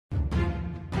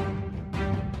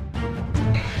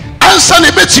ansa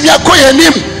ne betimi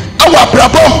akoyanim awa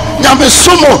brabom nyame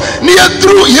somo ne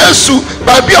yedru Yesu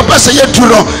ba bia opese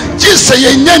yeduro Jesus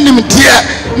yenyanim die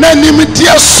na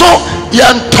nimdie so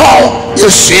yenton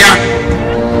yesua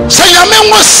se nyame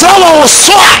nwosra wo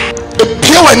so a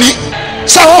epie wani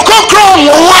sa wo kokro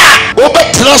wo a wo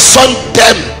betra son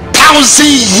them 1,000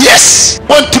 years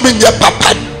want to be your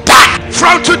papa da.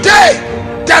 From today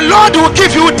the Lord will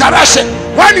give you direction.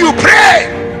 When you pray,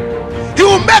 He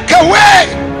will make a way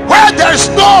where there is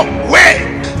no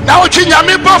way. Now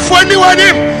chinyame bafo anyone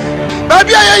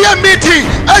baby aye meeting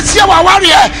asia wa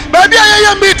warrior baby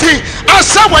aye meeting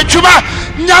asa wadwuma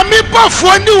nyame bafo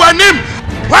anyone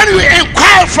when you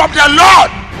inquire from the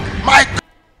Lord. My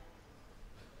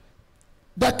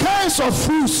the kinds of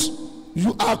fruits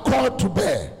you are called to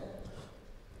bear.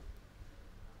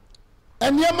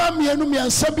 And yama mienu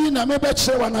miansabi na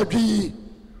mebekire wanadwi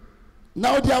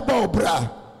na odi aba obra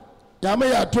yama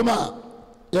ya toma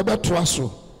yebetoa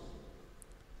so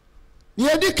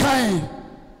yedi kan.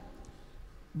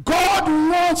 God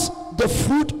wants the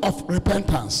fruit of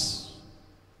repentance.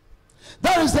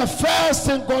 That is the first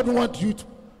thing God wants you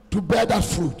to bear, that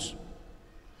fruit.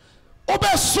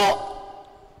 Obeso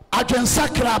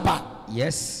adwensakraba.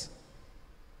 Yes.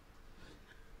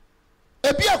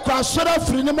 Ebi akwasora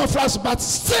free name of us, but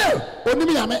still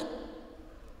onimi yame.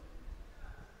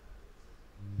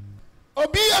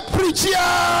 Obi a preacher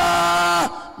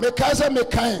mekaza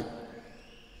mekan.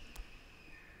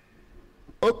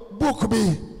 Book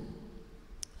be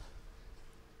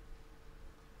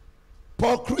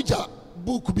Paul Kruger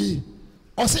book be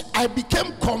or say I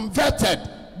became converted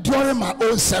during my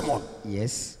own sermon.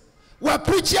 Yes. We're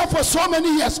preaching for so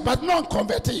many years but not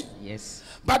converted. Yes.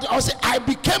 But also I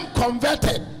became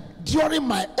converted during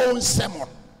my own sermon.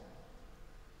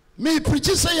 Me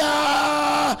preaching say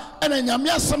ya and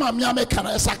nyamia sama miame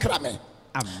kana sakrame.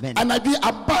 Amen. And I be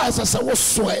abba as a was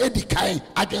so edikai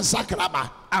against sakraba.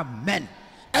 Amen.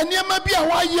 And yama be a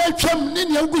wa ye twam ni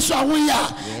ne guso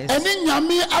ahoya. And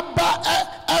nyame abba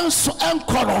enso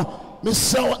enkoro me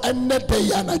sell enede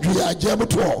ya na dua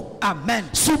jebuto.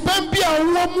 Amen. So ben bia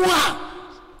wo mu a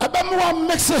aba mo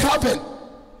mix heaven.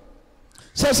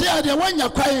 Says here the one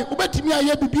yakwai ubetimi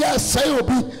aye bibia sai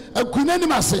obi akunani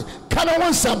mase kana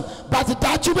wonsam but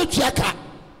that you betuaka.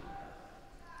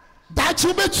 That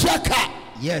you betuaka.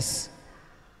 Yes.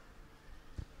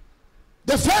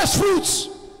 The first fruits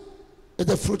is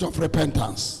the fruit of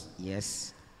repentance.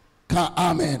 Yes.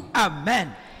 Amen.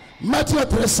 Amen. Matthew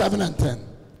 3:7 and 10.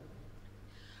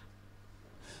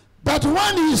 But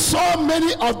when he saw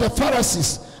many of the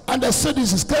Pharisees and the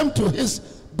Sadducees came to his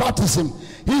baptism,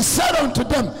 he said unto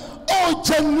them, O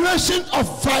generation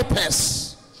of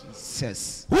vipers,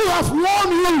 Jesus, who have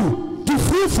warned you to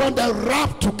flee from the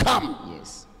wrath to come.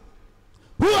 Yes.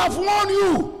 Who have warned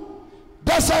you?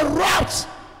 There's a wrath.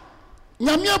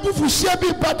 Nyamia bufu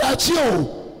shebi badachio.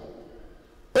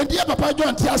 Endia papa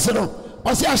John tiasero.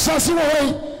 Osi ashasi wo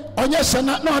onye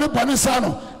shana na ori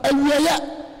bonisano. Ewiya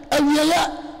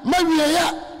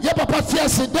mawiya ya papa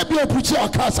tiase debi opuchi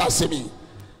okasa asemi.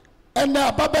 And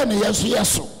baba ne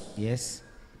yeso. Yes.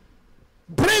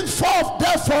 Bring forth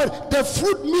therefore the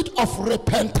fruit meat of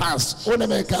repentance.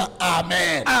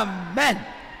 Amen. Amen.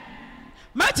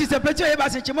 Matthew the preacher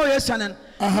ebase chimo yesanen.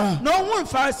 No one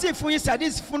Pharisee fu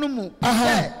sadis funumu.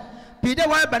 Peter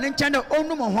wa ba ne nchane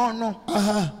onum ho no.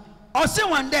 Ose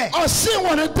one day.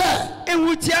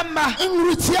 Enwutiama.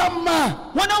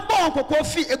 Wona bo nkokọ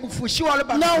fi ebufuhyiwa le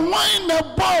ba. Na wan na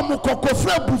bo mu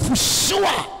kokofra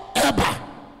ebufuhyiwa eba.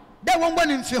 Da won bo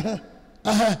ne mfi ho.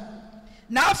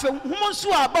 Na afa humo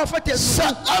nso aba ofete so.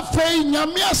 Afa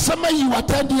nyame asema yi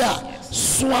watande a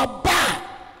so aba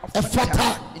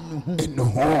efata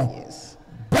eno. Yes.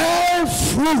 Bear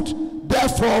fruit,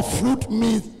 therefore fruit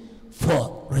means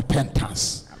for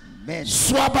repentance. Amen.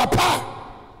 Swabapa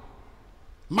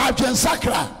Margin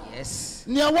Sacra. Yes.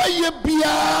 Near why ye be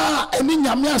any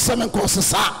Yamia Semen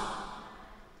Corsesa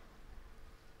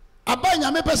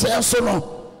Abanya Mepes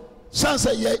Solo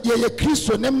Sansa ye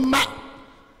Christo Nema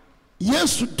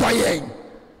Yesu Doyen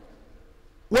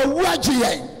Waji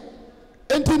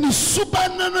and in the super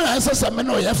nana as a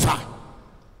semino yefa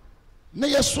ne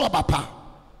swabapa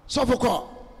so for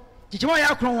did you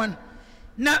want one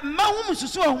na mahum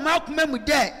susu makumamu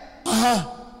de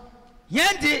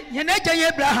Yendi yeneja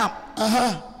Abraham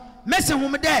mese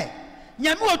hum de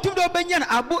nyame otum do benyan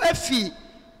abu afi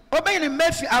obenye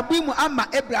mefi abu mu ama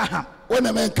Abraham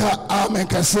wona menka amen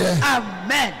kase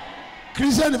amen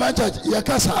Christian Evangelical church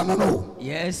yakasa no.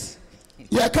 Yes.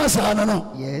 Yakasa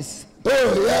no. Yes.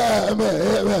 Oh yeah,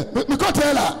 me ko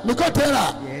tell her.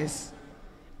 Yes.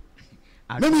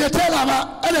 Me tell her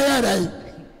ma ana ya dai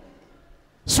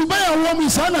Subaya woman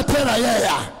sana tera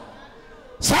ya.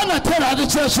 Sana tera de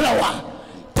cheshrawa.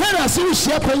 Tera si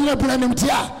ushepa yina bunanim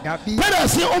tia. Tera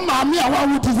si umami awa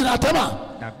wutizina tema.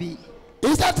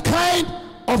 Is that kind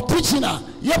of teaching?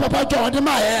 Yeah, Papa John de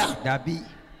Maya.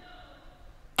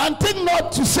 And think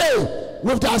not to say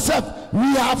with ourselves,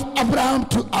 we have Abraham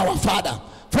to our father.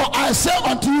 For I say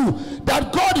unto you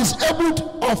that God is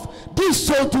able of this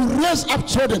soul to raise up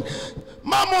children.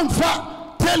 Mamon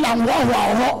fa tell am wa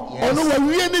ono wa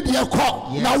wie ne de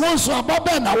ekọ na wonso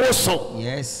ababa na woso.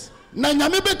 Yes. Na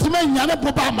nyame betime nyane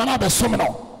boba amana besom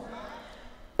no.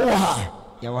 Oha.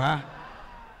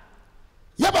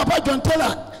 Ya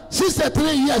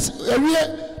 63 years,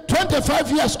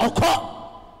 25 years occur.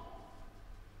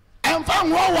 And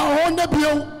found one on the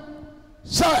bill.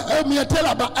 So, me tell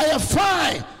about I am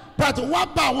fine, but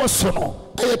what about was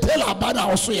so? I tell about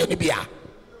our so in Libya.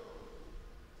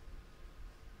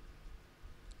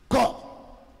 Go.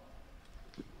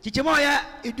 Chichimoya,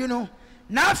 you know,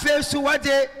 now face what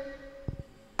they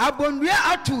Abonia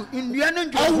atu in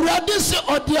Diano. I read this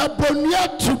or the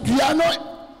Abonia to Diano.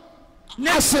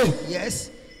 Yes.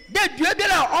 The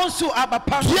Dubia also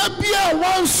abapano. Dubia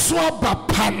once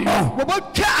abapano. We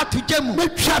both chat to them. We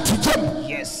chat to them.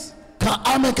 Yes. Ka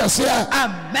ame kasia.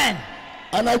 Amen.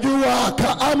 And I do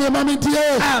ka ame mami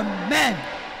tie. Amen.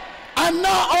 And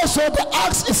now also the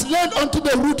axe is laid unto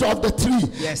the root of the tree.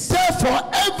 Yes.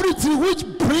 Therefore every tree which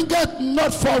bringeth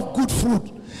not forth good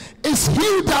fruit is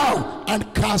hewn down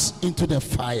and cast into the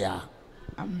fire.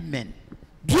 Amen.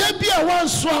 Dubia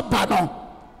once abapano.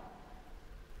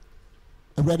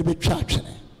 Ready be church.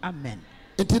 Amen.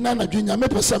 Itinana junya me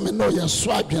pesa me no ya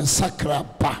so adwen sakra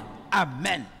ba.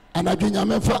 Amen. Ana junya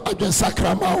me fa adwen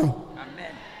sakra ma o.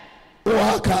 Amen. O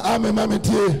haka ame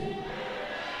mametie.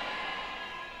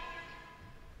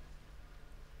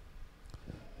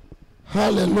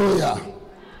 Hallelujah.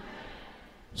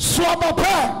 So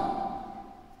papa.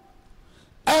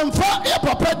 Emfa e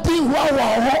papa din wa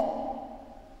ho.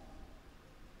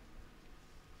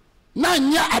 Na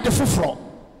nya adefoforo.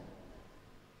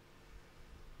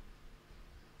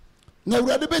 Na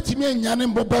urade betimi anyane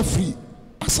mboba free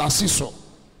asase so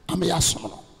ameyasom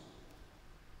no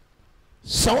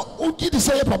so ugi de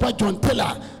say Papa John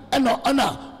Taylor ana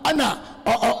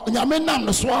nyame nam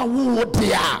no so awo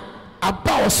de a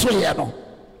aba oso ye no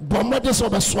bomode so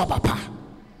beso papa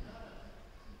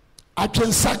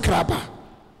atwen sakraba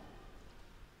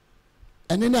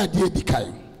ene na de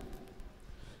edikai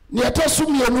ne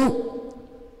etosumienu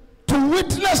to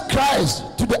witness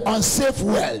Christ to the unsafe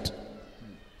world.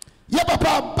 Ya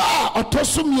papa ba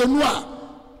otosumienu a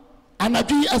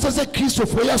anadwi asase Kristo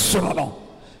fo ya sono no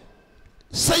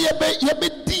say yebe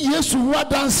di Yesu wa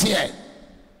danse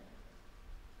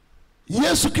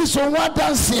Yesu Kristo wa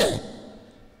danse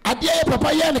ade ya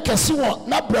papa ya ne kese wo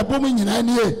na brabom nyina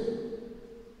nie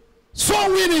so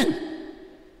winning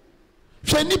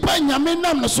hwe nipa nyame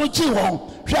nam no so chi won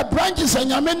hwe branches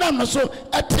nyame nam no so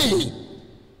ate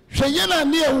hwe yena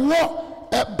ne wo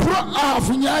bro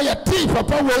afunya ya ti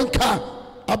papa wenka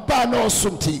aba no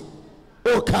sunti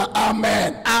oka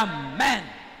amen amen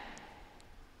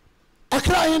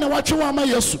akra yin na watwe wa ma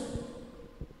Yesu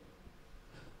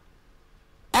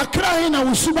akra yin na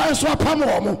usuba so apam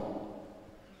wo mo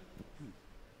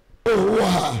oh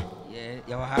wa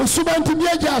yeah usuba ntibi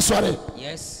aja asore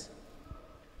yes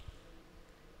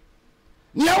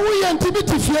ni awu ye ntibi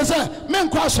tifie se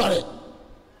menko asore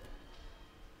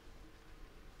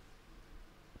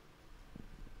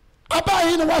aba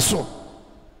yin waso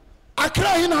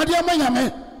akra yin ade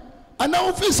amanyame ana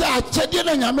ofisa achede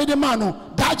na nyame de ma no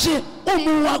dache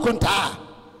umu akonta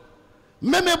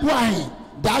meme Boahen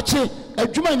dache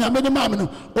adwuma nyame de ma me no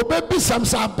obebi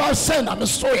samsa ba se na me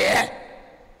so ye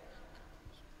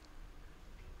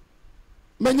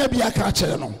menya bi aka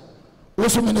kire no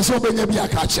woso me ne so benya bi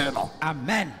aka kire no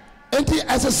amen. And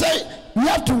as I say, we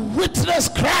have to witness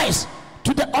Christ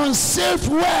to the unsafe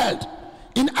world.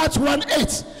 In Acts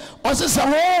 1:8 also say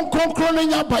won konkro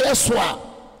nya ba yeswa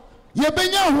ye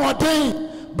benya hoden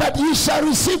but ye shall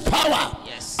receive power.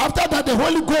 Yes. After that the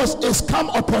Holy Ghost is come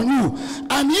upon you,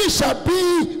 and ye shall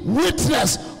be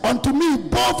witness unto me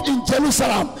both in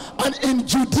Jerusalem and in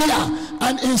Judea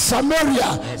and in Samaria.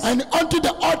 Yes. And unto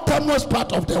the uttermost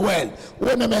part of the world.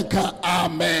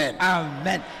 Amen.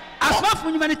 Amen. Asmaf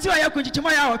humanity wa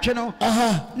yakunchichima ya otwe no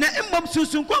na emmom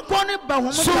sunsun konkon ne ba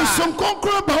homo sunsun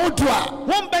konkon ba odua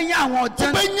won benya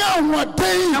ahoden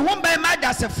na won ben ma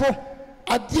dasefo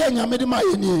ade anyame de ma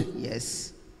yenie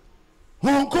yes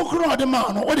won konkon ode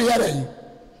ma no ode yare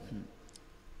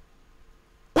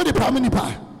ode pamini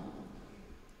pa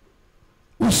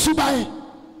usubai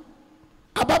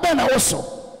ababe na woso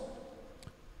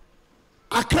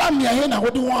akra me ahe na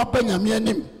wode won abanyame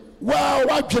anim wow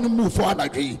wadwene move for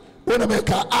anadwe wona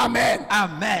meka amen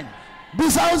Amen.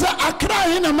 Bisauza akra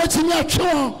he na matimi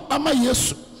atwe won ama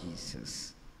Yesu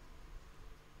Jesus.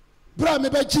 bra me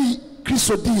baji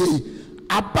Kristo die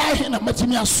aba he na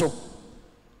matimi aso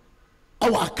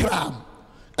awa akra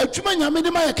adwuma nyame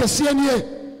de ma yakese nie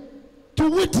to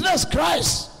witness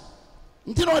Christ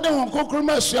ntino ode won kokoro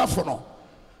ma asuafo no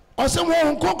ose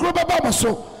won kokoro baba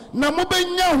maso na mo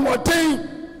benya hoden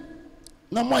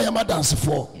na mo ya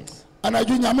madansefo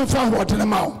anadwo nyame fa hoden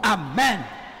ma wo Amen.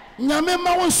 nyame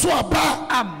ma wo so aba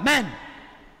Amen.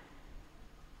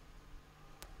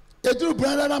 eduru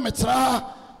branda na metra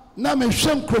na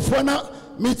mehwem krofo na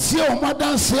metie o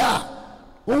madanse a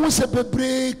wo se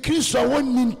bebre Kristo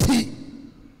wonni nti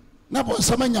na bo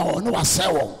samanya wo no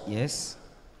wasɛ wo Yes.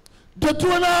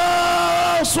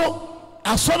 Detuna so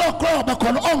asola kro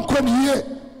bakon onko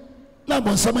niye na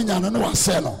bo samanya no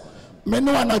wasɛ no me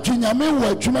no anadwo nyame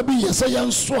wo adwuma bi yese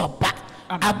yenso aba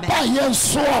aba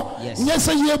yenso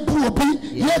nyese ye bu obi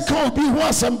ye ka obi ho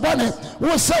asembane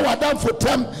wo se wadam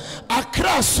fotam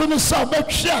akra so no sa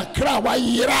betwe akra wa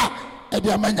yira e de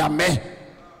amanyame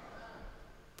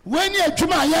weni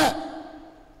adwuma ye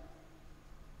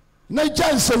na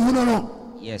janse wuno no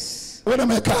Yes. wona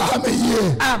me ka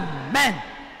amaye Amen.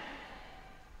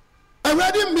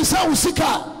 already misa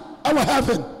usika our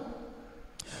heaven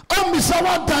misa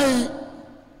wadan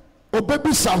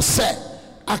obebi sawse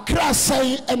akra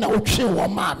sai na otwe wo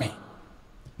maame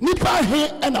nipa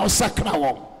he na osakra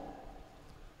wo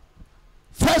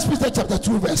 1 Peter chapter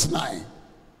 2 verse 9.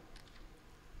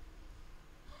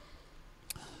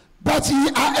 But ye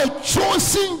are a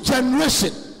chosen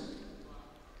generation.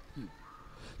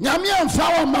 Nyame amfa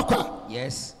wa makwa.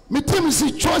 Yes. Me team is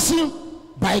chosen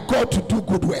by God to do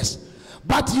good works.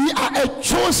 But ye are a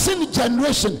chosen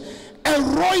generation, a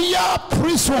royal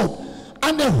priesthood,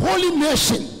 and a holy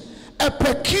nation, a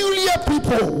peculiar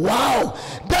people. Wow,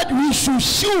 that we should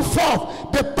show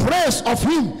forth the praise of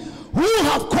him who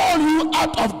have called you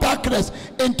out of darkness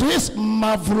into his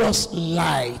marvelous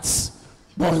light.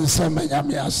 Peter,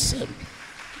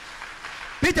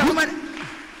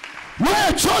 we're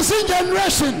a chosen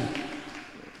generation.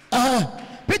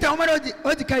 Peter,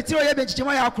 odi kaitiro ye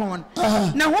benchichimo ya akron.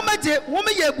 Na homa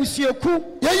ye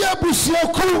busuoku. Ye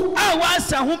busuoku. A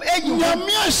wasa hom eyi.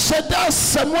 Nyame ahyeda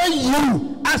samwa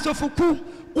yiru. Asofuku.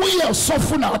 We are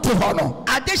sofu na ate ho no.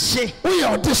 Adehye. We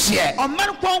are odehye.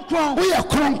 Oman kronkron. We are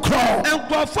kronkron.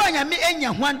 Enkrofo nyame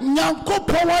enya hwan.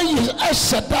 Nyankopon wa yi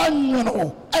ahyeda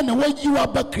nwono. Ene wa yi wa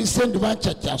ba Christian Divine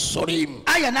Church asorim.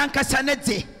 Aya na nkasa ne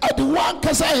de. Ade wan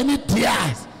kasa ye ne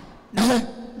dia.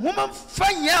 Woman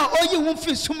fanya oyi hum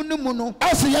fi sum no mu no.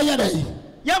 Ase ye dai.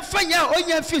 Yan fanya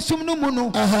oyi fi sum no mu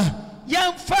no.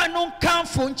 Yan fa no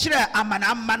kanfo nkire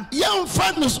amanaman. Yan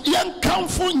fa no yan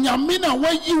kanfo nyame na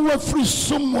wayi wa firi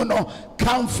sum mu no.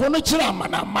 Kanfo no kire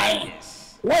amanaman.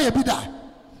 Wa ye bi da.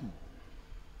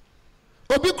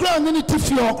 Obi kura ni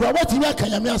tifi okura watimi aka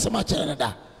nyame asema kire ne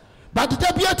da. But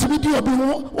da bia timi di obi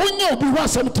ho onya obi ho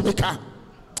asem tibika.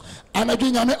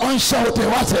 Anadwo nyame on shout e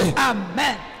what say?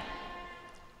 Amen.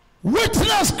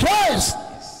 Witness Christ.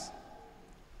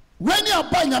 When you are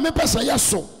buying a mepesa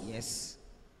yaso. Yes.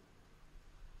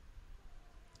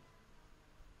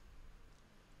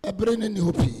 A brain in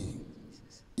hopi.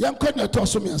 Young corner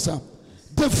toss me and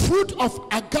the fruit of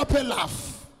agape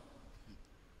love.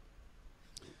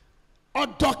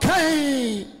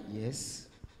 Odokai. Yes.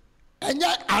 And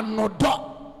yet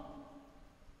anodo.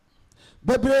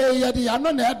 Bebre yadi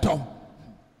anone edom.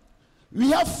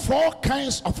 We have 4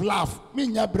 kinds of love.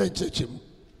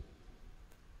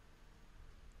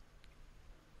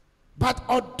 But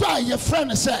odo your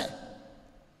friend say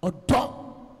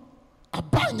odo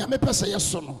abanya me pese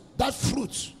yeso. That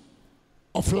fruit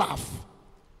of love.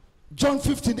 John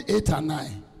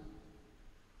 15:8-9.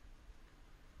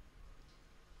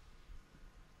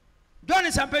 John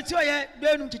is ampetio ye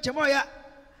denu chichemo ya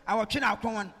awotwe na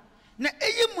akwon. Na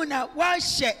eyimu na wa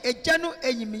hye eja no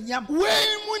enyiminyam.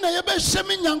 Weimu na ye be hye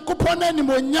me Nyankopon na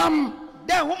animonyam.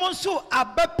 Da homo so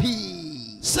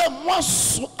abapi. Se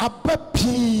moso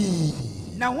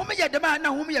abapi. Na homo ye dema na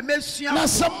homo ye mesua. Na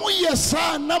se mo ye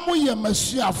sa na mo ye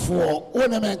masuafo.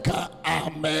 Wona menka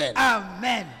amen.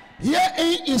 Amen. Here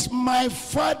is my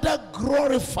Father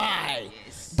glorified,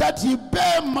 that he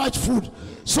bear much fruit,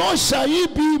 so shall he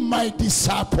be my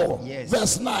disciple. Yes.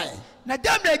 Verse 9. Na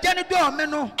damle janu do me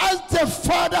no. As the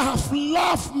Father have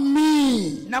loved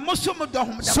me, Na mosumo do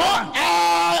hom da. so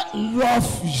I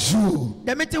love you.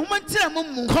 Da mete hom ntira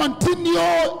mu. Continue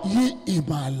ye in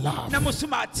my love. Na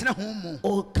mosumo atena hom mu.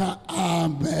 Okay,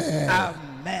 amen.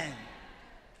 Amen.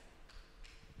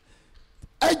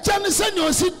 A Janison,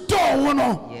 you see,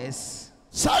 door, yes.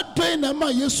 Sad doing a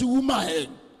man, yes, woman,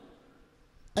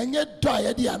 and yet die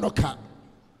at the anoka.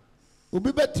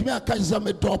 Ubi bet me a catch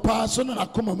some door pass on a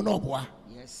common noboa.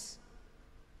 Yes.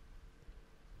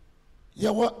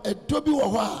 You were a doby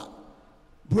wa,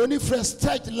 Brony fresh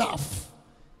tight laugh,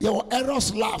 your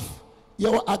eros laugh,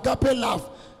 your agape laugh.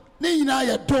 Ni na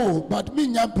ya do, but me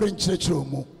nya bring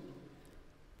church-room.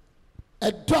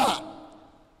 A door,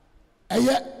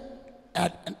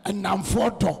 a nam for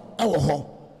door, our home.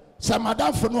 Some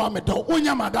madam for no me do,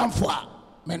 unya madam for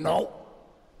me no.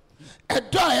 A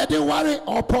door, I didn't worry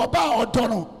or poor bar or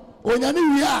dono. When you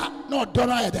knew we are no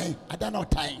donor a day, I don't know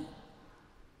time.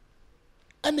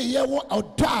 And the year or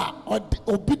door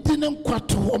or beating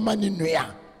quattro woman in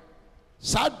Ria.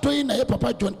 Sad doing a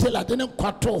papa John Taylor didn't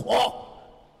quattro ho.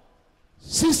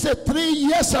 63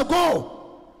 years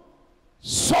ago,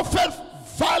 suffered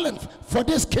violence for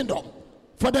this kingdom,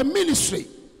 for the ministry.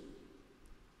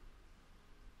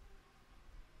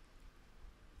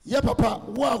 Yeah, Papa,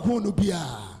 what who be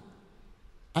a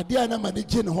Adiana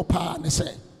managing hopa and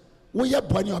say, we are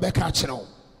born your becachino.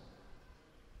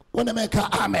 When I make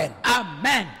amen.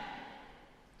 Amen.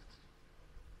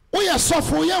 We are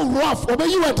soft, we are rough, obey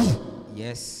you at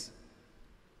yes.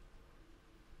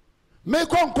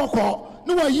 Make on coco.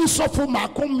 No one you suffer my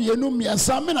come ye no me and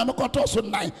some men I'm a cotos of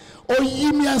nine or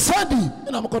ye me and Sandy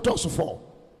and I'm a cotos of four.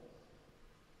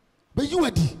 But you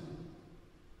are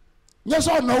yes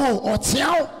or no or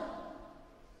tell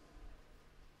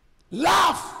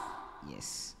laugh.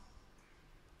 Yes.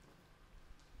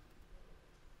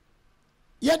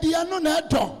 Yet the unknown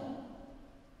dog,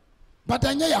 but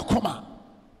I know comma.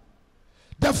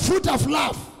 The fruit of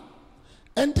love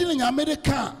and dealing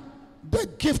America. The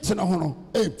gift no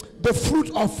the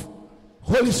fruit of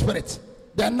Holy Spirit,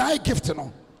 the night gift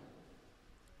no.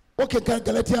 Okay,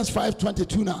 Galatians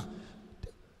 5:22 now.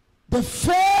 The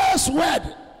first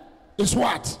word is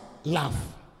what? Love.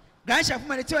 Gansha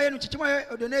fuma ti oye no chichimo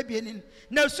odona bienin.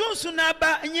 Na sunsun na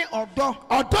ba nye odo.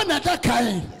 Odo na da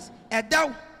kan.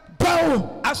 Edaw.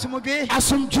 Daw. Asomdwe.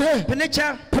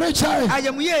 Preacher.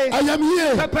 Ayamuye.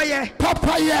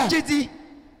 Papaye. Jidi.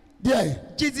 Yeah.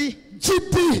 Jidi.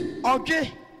 Jidi.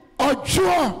 Oje.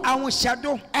 Ojo.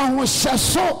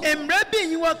 Ahoshaso. Emre bi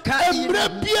yi wa ka yi. Emre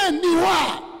bi ani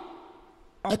wa.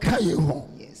 Aka ye ho.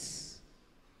 Yes.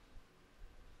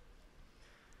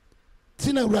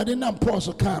 Tina urade na Paul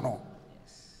so kan no.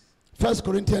 1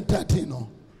 Corinthians 13 no.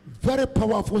 Very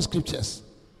powerful scriptures.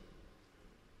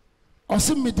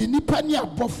 Ose me di nipa ni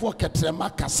abofo ketrema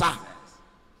kasa.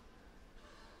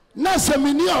 Na se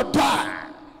me ni oda.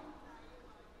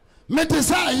 Me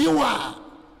desire you are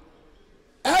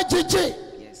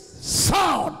yes.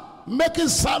 Sound, making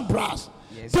sound brass.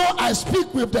 Yes. Though I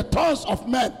speak with the tongues of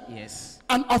men yes.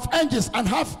 and of angels and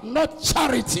have not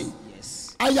charity,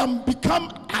 yes. I am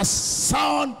become a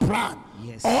sound brand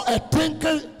yes. or a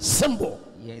tinkle cymbal.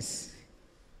 Yes.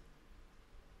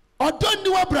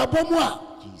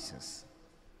 Jesus.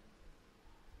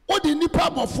 Odi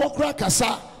nipa bofo kra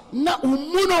kasa na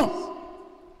umuno.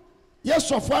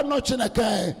 Yes, of one not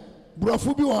chenaka.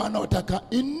 Brofubi wa na otaka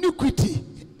iniquity.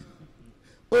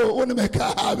 Oh, oni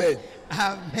meka amen.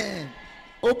 Amen.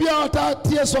 Obi ota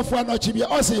tears of one not chibia.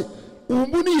 O say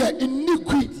umuni ya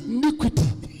iniquity.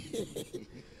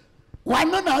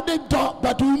 One na de do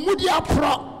but umudi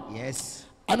apro. Yes.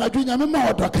 And adunya me ma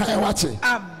odokan wache.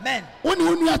 Amen. Oni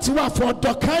unu ati wa for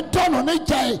odokan do no ne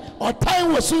jai o time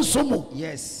wo sunsumu.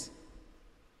 Yes.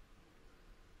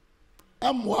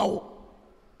 Amwa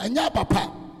anya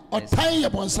papa.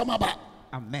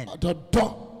 Amen.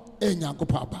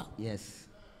 Yes.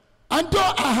 And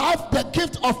though I have the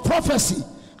gift of prophecy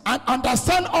and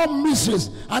understand all mysteries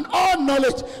and all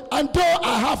knowledge, and though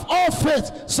I have all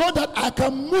faith so that I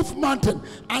can move mountain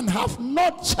and have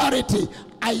not charity,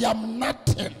 I am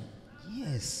nothing.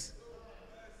 Yes.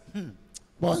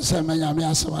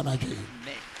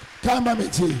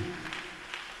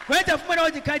 Kwenta fumana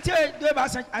odi kanti do ba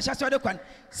ashaso de kwan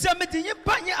se medinyi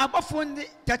panye abofo ndi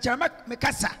tachama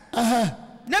mekasa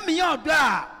na me yodo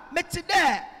a meti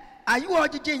de ayu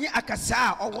ojeje akasa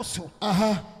a owoso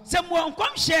se mo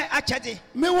nkom hye achede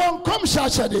me won kom hye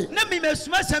achede na me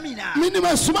mesuma samina me ni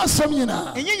mesuma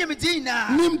samina enyenye medina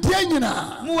nim de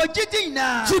nyina mo wajidi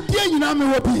nyina jidi nyina me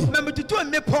wobi me metutu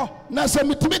mepo na se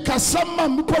metimi kasama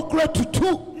mepo kura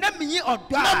tutu na me yi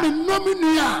odo a na me nomi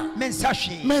nua me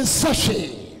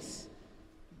nsahwe.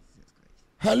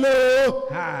 Hello.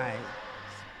 Hi.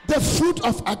 The fruit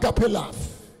of agape love.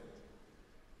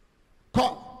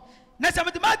 Come. Na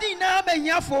samadi na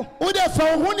menyafo. Wo de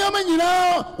fa ho ne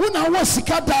amanyina wo na wo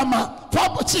sika dama fa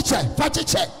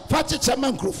chiche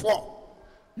mankrofo.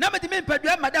 na me de me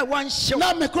padua ma da wan hyew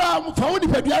na me kra fa wo di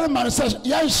padua ma se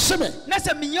yan hyeme na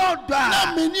se me nyodo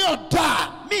na me ni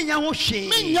oda me nya ho hwe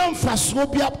me nya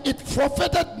mfaso bia it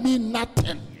profited me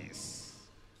nothing. Yes.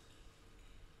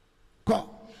 Ko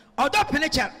odo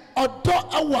penecha odo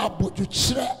awo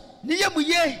abodukire ni yemu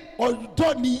ye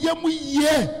odo ni yemu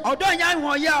ye odo nya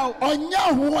ho ya onya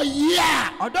ho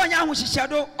ya odo nya ho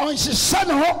hyehyado onhyehye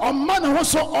ne ho omma ne ho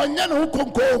so onya ne ho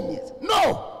konkom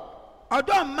no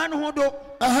odo ma ne ho do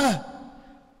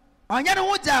onya ne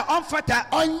ho da onfata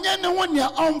onya ne ho ne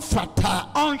onfata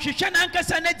onhwehwe na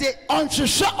nkasa ne de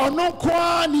onhwehwe ono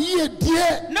kwa ne ye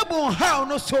die ne bo ha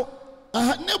no so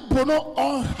ne bo no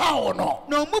on ha no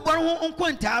no mu bo ho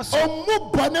nkontaa so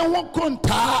omu bo ne ho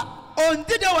kontaa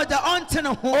ondide wo da ontene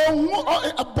ho onwu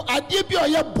ade bi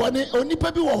oye bone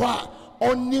onipa bi wo ho a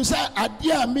onim sa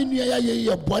ade a menua ya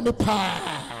ye bone pa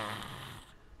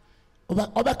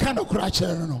oba kan okura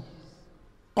kire no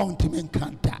ontime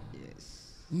nkanta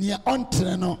nia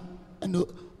ontene no and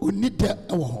onide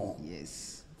wo ho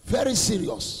yes very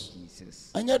serious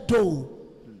Jesus anya do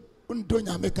undo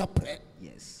nya make pre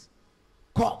yes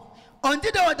ko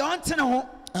ondide wo da ontene ho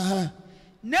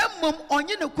na mom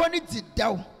onye ne kwa ne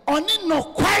didaw oni no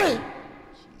kware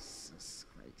Jesus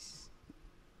Christ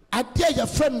ade ya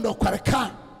friend no kware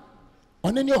ka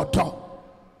oni ne odo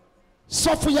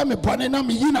sofo ya me bone na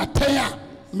me yi na ten a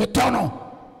me dono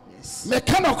yes me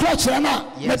ka no kra kire na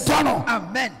me dono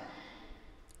amen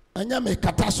anya me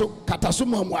kataso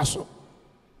mamu aso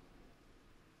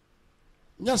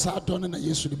nya sa dono na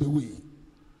Yesu de bewi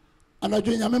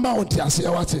anadwo nya me ma wonti ase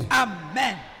ya wate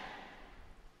amen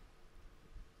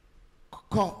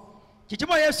ko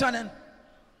chichimo Yesu anen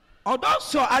odo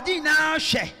so adi na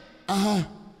hwe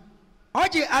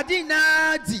oje adi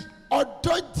na di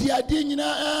odo di ade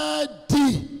nyina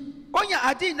di onya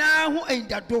adi na ho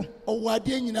endado o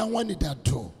wade nyina woni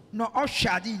dado no ohwe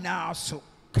adi na so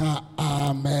ka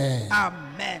amen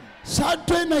amen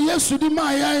sadwe na Yesu di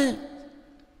ma yan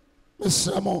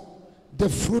mesamo the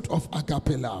fruit of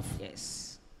agape love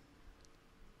yes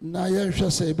na yen hwe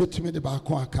say betumi de ba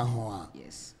ko aka ho a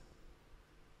yes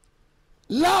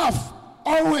love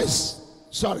always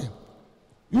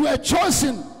you are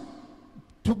chosen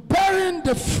to bearing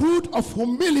the fruit of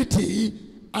humility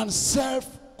and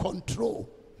self-control.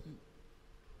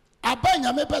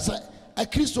 Abanya me pesa a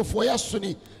Christopher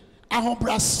yasuni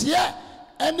ahobrasie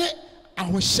ene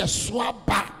ahohyeso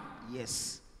aba.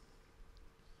 yes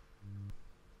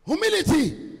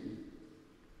Humility.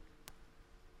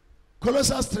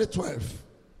 Colossians 3:12.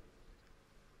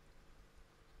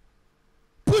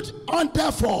 Put on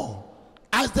therefore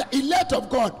as the elect of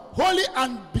God, holy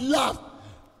and beloved,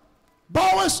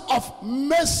 bowels of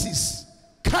mercies,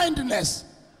 kindness,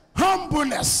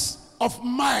 humbleness of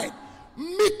mind,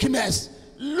 meekness,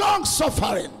 long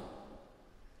suffering,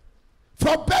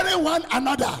 forbearing one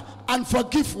another and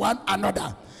forgive one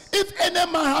another. If any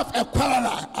man have a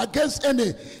quarrel against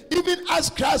any, even as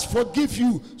Christ forgive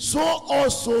you, so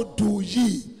also do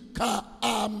ye.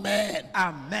 Amen.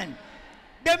 amen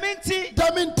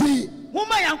Deminti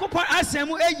Huma yankopon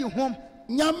asemu eyi hom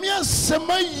nyame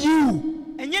asema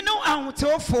you enye no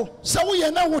ahotewfo so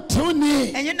we na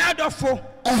wotewni enye na adofo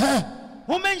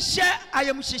homa nhye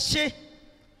ayamhyehye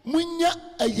munya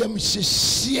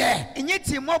ayamhyehye enye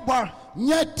timobor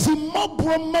nya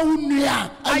timobor maunua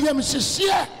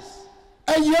ayamhyehye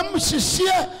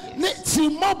ne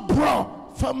timobor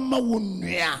fa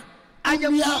maunua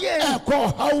ayamhyehye ko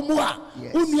hawmu a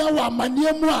unua wa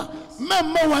maniemu a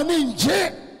memma wani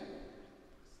nje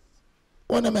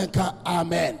wona menka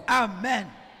amen amen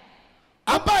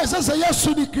aba say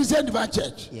Yesu the Christian Divine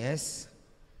Church yes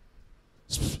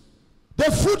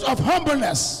the fruit of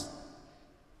humbleness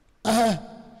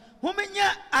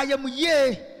homenya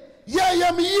ayamuye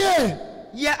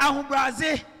ye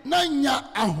ahobraze na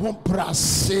nya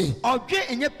ahobrase odwe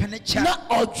enye penecha na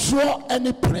odwo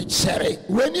ene prechere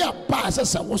weni aba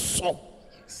say wo so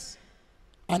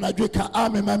anadwe ka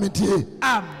amen mamedie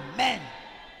amen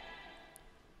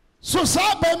so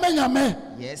sabe menyame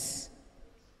yes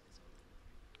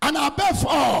and above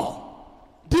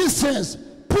all these things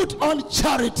put on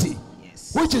charity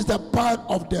yes which is the part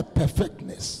of the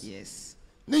perfectness yes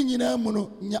ni nyina mu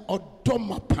no nya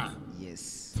odomapa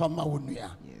yes fama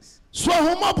wonua yes so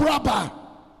homa braba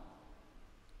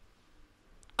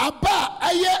aba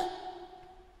aye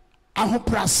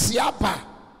ahoprase aba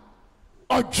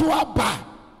odwo aba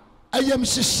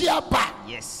ayamhyehye aba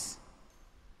yes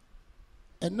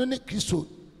eno ne Kristo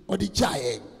odi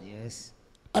jaye yes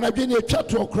anadwe ne atwa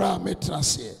to okra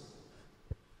metrase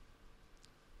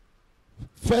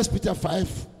 1 Peter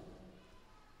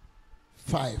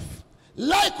 5:5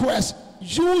 likewise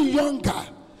you younger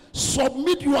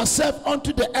submit yourself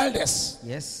unto the elders.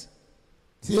 Yes.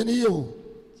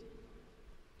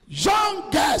 Young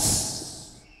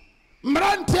girls,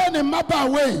 Mrantian and Maba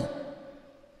away.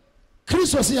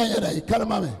 Christos here,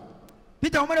 Kalamame.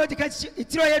 Peter,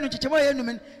 it's Royan,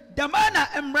 Chichamoyan, Damana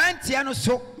and Mrantiano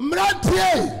so.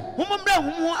 Mrantie, who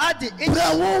add it,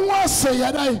 Brawon say,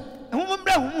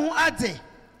 who add it,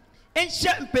 and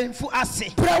shut painful assay.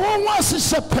 Brawon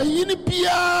was a pain,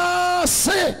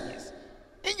 say.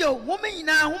 In your woman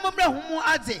now, whom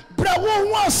add it. Brawon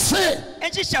was say,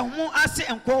 and she shall who assay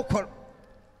and call.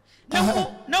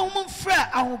 No woman fra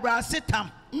our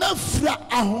brassitam. No fra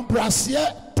our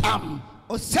brassier tam.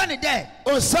 O Sunday day.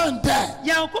 O Sunday.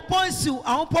 Yanko Ponsu,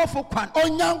 our powerful quan. O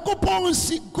Yanko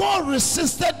Ponsi, God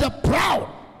resisted the proud.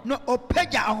 No, O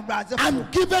Pega our brother. And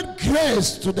given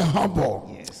grace to the humble.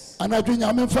 Yes. And I do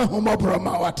Yamin for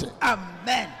Humobramawati.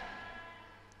 Amen.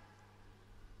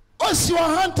 Os your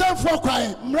hunter for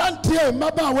crying, Mrantie,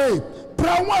 Mabawe,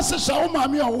 Brown was a show,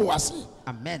 Mammy, or was it?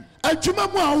 Amen. And you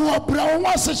remember Brown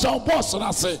was a show boss, and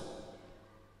I say,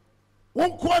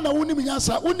 one corner,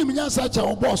 Unimiansa,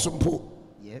 our boss, and poo.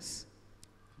 Yes.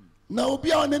 Now,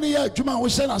 be on any year, Juma will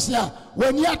send us here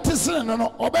when you are listening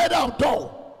or bed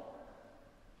outdoor.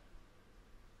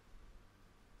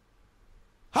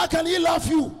 How can he love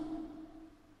you?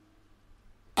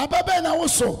 Ababa na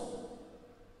also.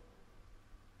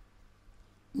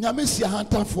 Nyamesi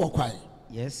hunter for kwai.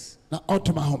 Yes. Na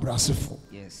otoma hombrasifo.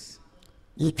 Yes.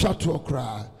 You try to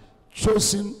cry,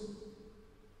 choosing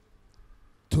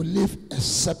to live a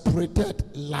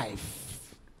separated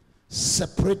life.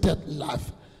 Separated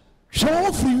life.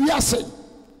 Show free we are saying.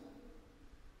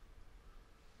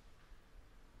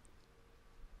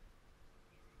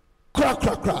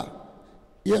 Cra.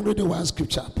 You read the one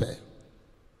scripture.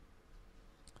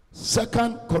 2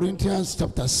 Corinthians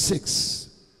chapter 6,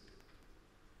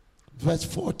 verse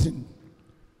 14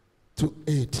 to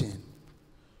 18.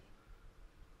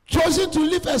 Choosing to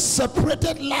live a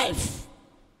separated life.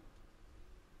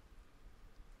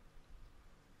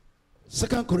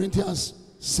 2 Corinthians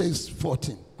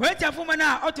 6:14.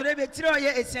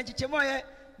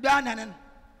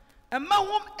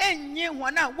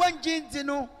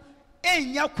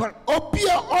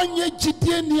 Obia onye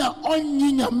jidenia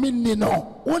onyinya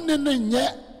minino onene nye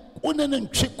onene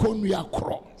ntweko nua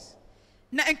kro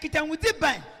na nkitahudi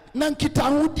ban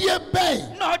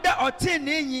na oda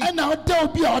otene yin na oda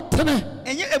obi a otene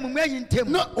enye emumwa yin ntem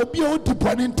na obi a odi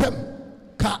bone ntem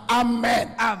ka amen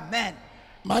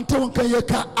mante wonka ye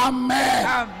ka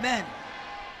amen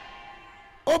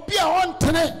obi a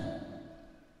ontene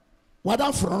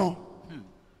wada foro no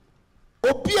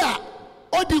obi a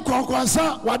odi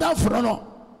konkonsa wada foro no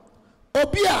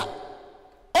obi a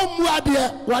omu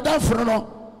ade wada foro no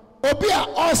obi a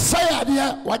osai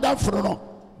ade wada foro no.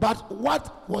 But what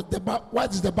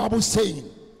is the Bible saying?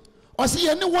 Or see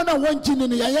anyone a one gin in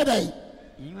the yada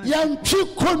yan chick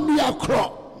konya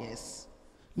cro. Yes.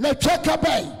 Na check a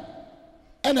bay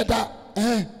and a da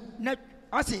na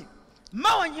I see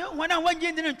Mawan you one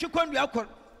gin in Chukonya cro.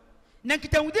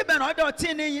 Nankita would be an order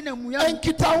 10 in a muya and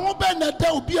Kita ben that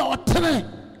there will be our tenant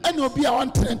and will be our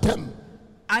tenant.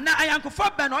 And now I am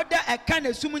for ban order a kind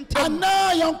of summon. And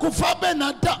now Yanko Faben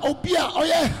that obia or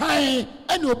ye high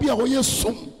and will be a way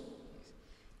sum.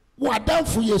 What done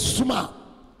for your suma?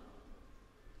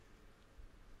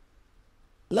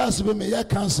 Last week, may I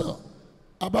cancel.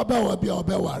 Ababa will be our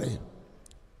bewari.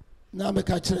 Now, me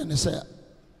catch it and say,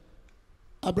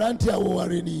 Abrantia will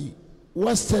worry ni.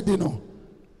 What's steady no?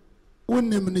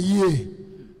 Unim ni ye.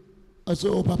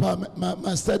 So, Papa,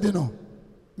 my steady no.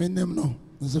 Me name no.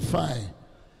 It's a fine.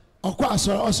 I'm quite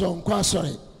sorry, also, I'm quite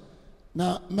sorry.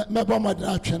 Now, my bomber did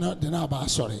not train out the naba,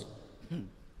 sorry.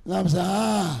 Now, I'm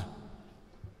saying,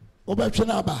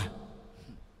 Obachanaba.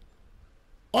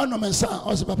 On my son,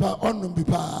 also papa, on be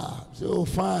pa. So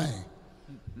fine.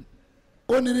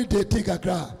 Only they take a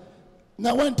car.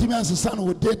 Now, when Timan's son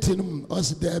would date him,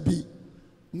 also there be.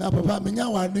 Now, papa,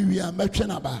 Minawa knew we are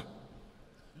Machanaba.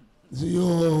 So,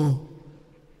 you,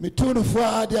 me tune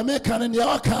for the American and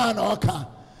your can or car.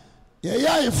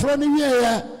 Yeah, in front of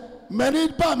you, many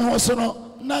ban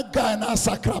hosono, not guy, na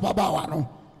sacra babawano,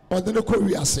 or the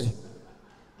Korea say.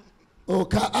 Oh,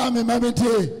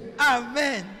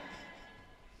 amen.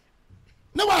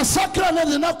 No one sacra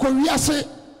na na Korea say.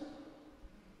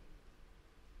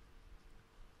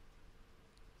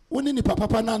 Woni ni papa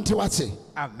nante wate.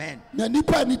 Amen. Na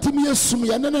nipa ni timi esum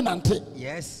ya nene nante.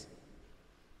 Yes.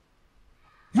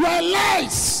 You are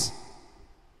lies.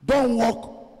 Don't walk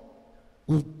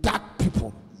with dark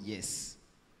people. Yes.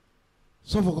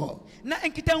 So for God. Na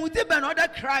enkitahudi be na oda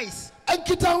Christ.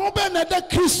 Enkitahu be na da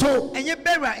Kristo. Enye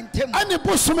bera ntem. Ani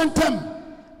bosom ntem.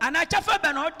 Ana chafa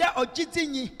be na oda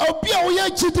ogidinyi. Obi a wo ye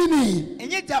gidini.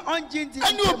 Enye da onjindi.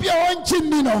 Ani obi a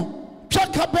onjini no.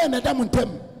 Twaka be na da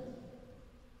ntem.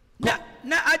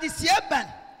 Na adisia ban.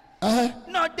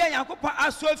 Na oda Yankopon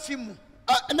asofi mu.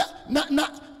 Na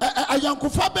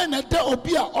ayankofa be na da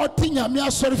obi a oti nyame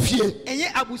asori fie.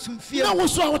 Enye abusumfie. Na wo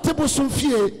so a wote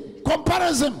bosumfie.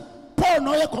 Comparison. Paul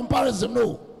no ye comparison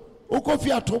no.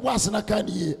 Okofi atobo asena kan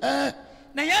ye.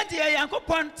 Na yandi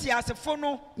Yankopon ti asefo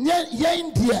no. Ye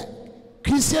India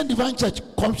Christian Divine Church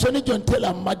Commissioner John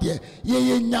Taylor Madie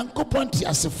ye Yankopon ti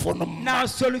asefo no. Na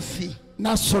solufi.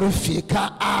 Na solufi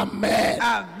ka amen.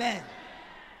 Amen.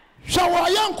 Shawa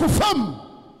yankofam.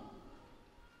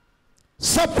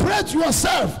 Separate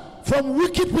yourself from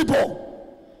wicked people.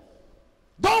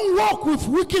 Don't walk with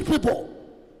wicked people.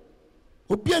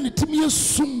 Obi ani timi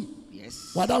sum.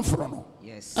 Yes. Wadam frono.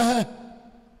 Yes.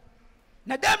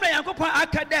 Na demre Yankopon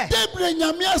akade. Demre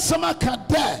nyame asem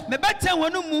akade. Me beten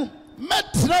wonu mu.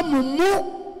 Metra mu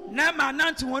mu. Na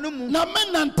manante wonu mu. Na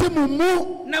menante mu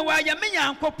mu. Na wa ye me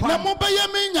Yankopon. Na mo be ye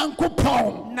me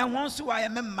Yankopon. Na won so wa ye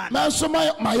me ma. Na so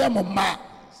ma ye mo ma.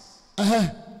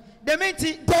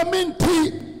 Dementi.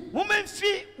 Woman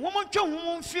fee, woman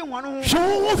chum fee one.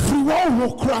 So free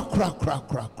wo crack.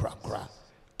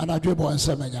 And I do boy and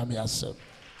say me nyame asem.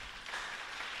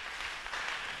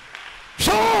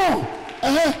 So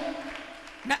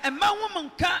na a man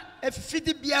woman ka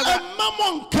efifidi biara. A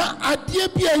mamon ka adie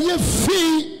bia ye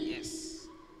fi. Yes.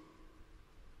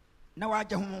 Na wa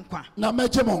je ho nkwa. Na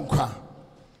meje mo nkwa.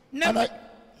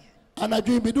 And I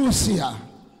do me do see her.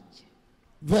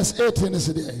 Verse 18 is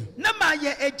there. Na ma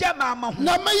ye eja mama ho.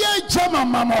 Na me ye eja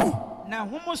mama mo. Na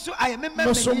homo so aye me me.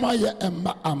 No so ma ye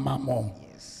emma amamo.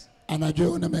 Yes. And I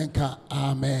do menka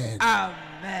amen.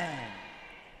 Amen.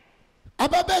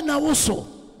 Ababe na woso.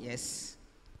 Yes.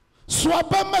 So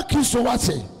abama Kristo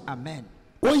wate. Amen.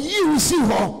 O yi usi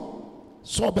ho.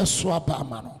 So be so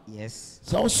abama no. Yes.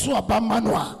 So abama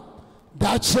no a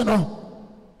dache no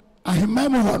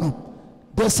ahemam ho no.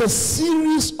 There's a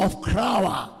series of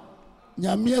crown.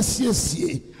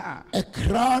 A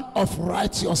crown of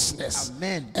righteousness.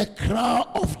 Amen. A crown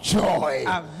of joy.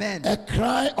 Amen. A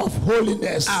crown of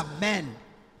holiness. Amen.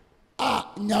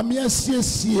 Amen.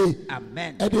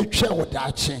 Amen.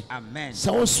 Amen.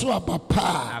 So so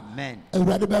abapa. Amen.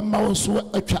 Awurade be ma wo so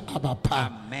atwa abapa.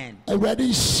 Amen. Awurade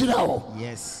hyira wo.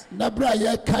 Yes. Nabra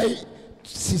ye kai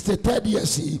 63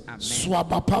 years so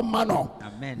abapa ma no.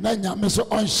 Amen. Na nyame so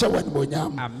onhye wani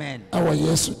bonyam. Amen. Awo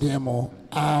Yesu demo.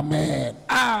 Amen.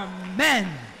 Amen.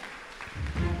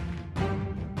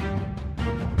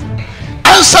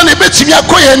 Ansa ne betimi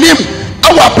akoyanim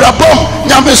awa brabom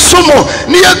nyame somo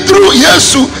ne yedru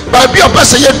Yesu ba bia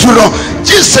opese yeduro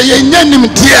Jesus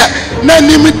yenyanim die na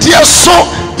nimdie so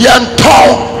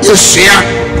yenton yesua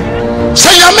se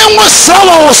nyame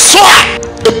nwosawo wo so a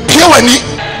epie wani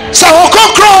se wo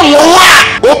konkro wo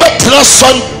a wo betra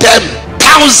son dem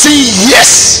 1000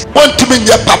 years want to be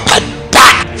your papa.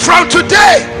 From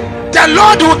today, the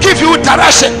Lord will give you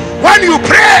direction. When you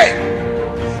pray,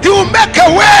 He will make a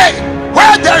way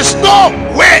where there is no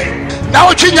way.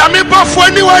 Now, Chinyami for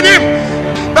anyone him.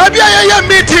 Maybe I am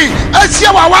meeting. I see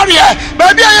our warrior.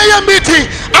 Maybe I am meeting.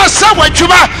 I saw what you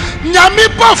are. Nyami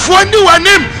for anyone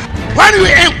him. When you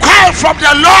inquire from the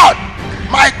Lord,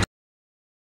 my